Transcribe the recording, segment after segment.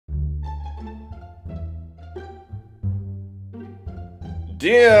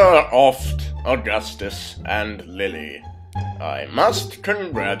Dear Oft, Augustus, and Lily, I must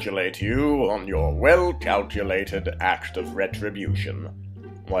congratulate you on your well-calculated act of retribution.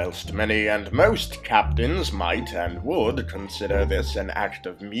 Whilst many and most captains might and would consider this an act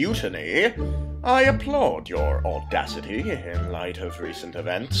of mutiny, I applaud your audacity in light of recent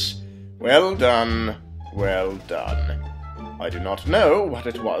events. Well done, well done. I do not know what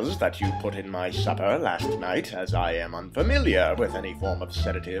it was that you put in my supper last night, as I am unfamiliar with any form of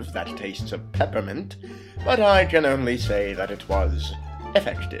sedative that tastes of peppermint, but I can only say that it was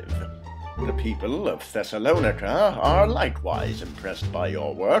effective. The people of Thessalonica are likewise impressed by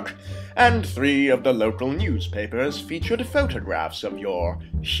your work, and 3 of the local newspapers featured photographs of your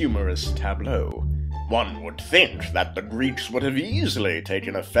humorous tableau. One would think that the Greeks would have easily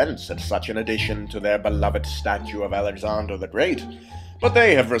taken offense at such an addition to their beloved statue of Alexander the Great, but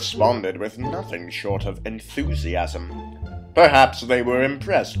they have responded with nothing short of enthusiasm. Perhaps they were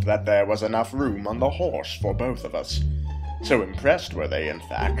impressed that there was enough room on the horse for both of us. So impressed were they, in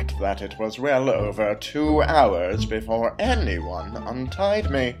fact, that it was well over 2 hours before anyone untied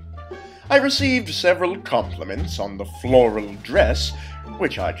me. I received several compliments on the floral dress,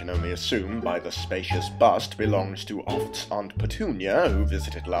 which I can only assume by the spacious bust belongs to Oft's Aunt Petunia, who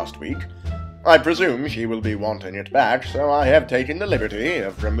visited last week. I presume she will be wanting it back, so I have taken the liberty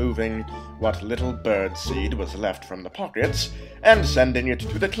of removing what little bird seed was left from the pockets, and sending it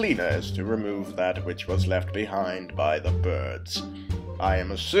to the cleaners to remove that which was left behind by the birds. I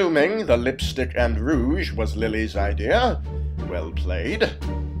am assuming the lipstick and rouge was Lily's idea. Well played.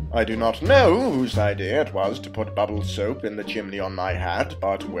 I do not know whose idea it was to put bubble soap in the chimney on my hat,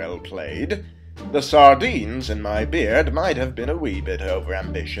 but well played. The sardines in my beard might have been a wee bit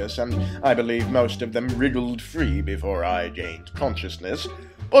overambitious, and I believe most of them wriggled free before I gained consciousness,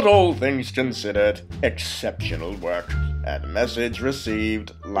 but all things considered, exceptional work, and message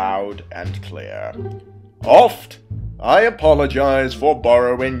received loud and clear. Oft, I apologize for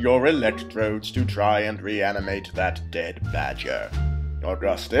borrowing your electrodes to try and reanimate that dead badger.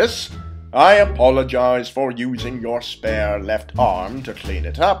 Augustus, I apologize for using your spare left arm to clean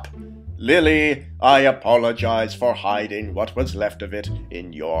it up. Lily, I apologize for hiding what was left of it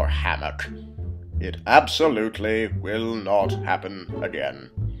in your hammock. It absolutely will not happen again.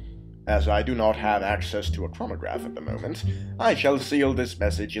 As I do not have access to a chronograph at the moment, I shall seal this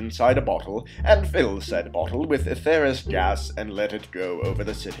message inside a bottle and fill said bottle with etheric gas and let it go over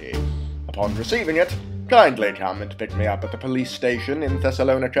the city. Upon receiving it, kindly come and pick me up at the police station in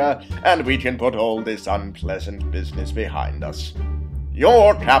Thessalonica, and we can put all this unpleasant business behind us.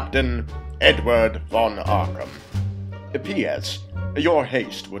 Your Captain, Edward von Arkham. P.S. Your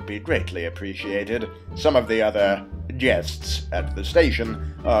haste would be greatly appreciated. Some of the other guests at the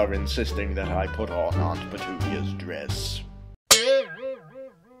station are insisting that I put on Aunt Petunia's dress.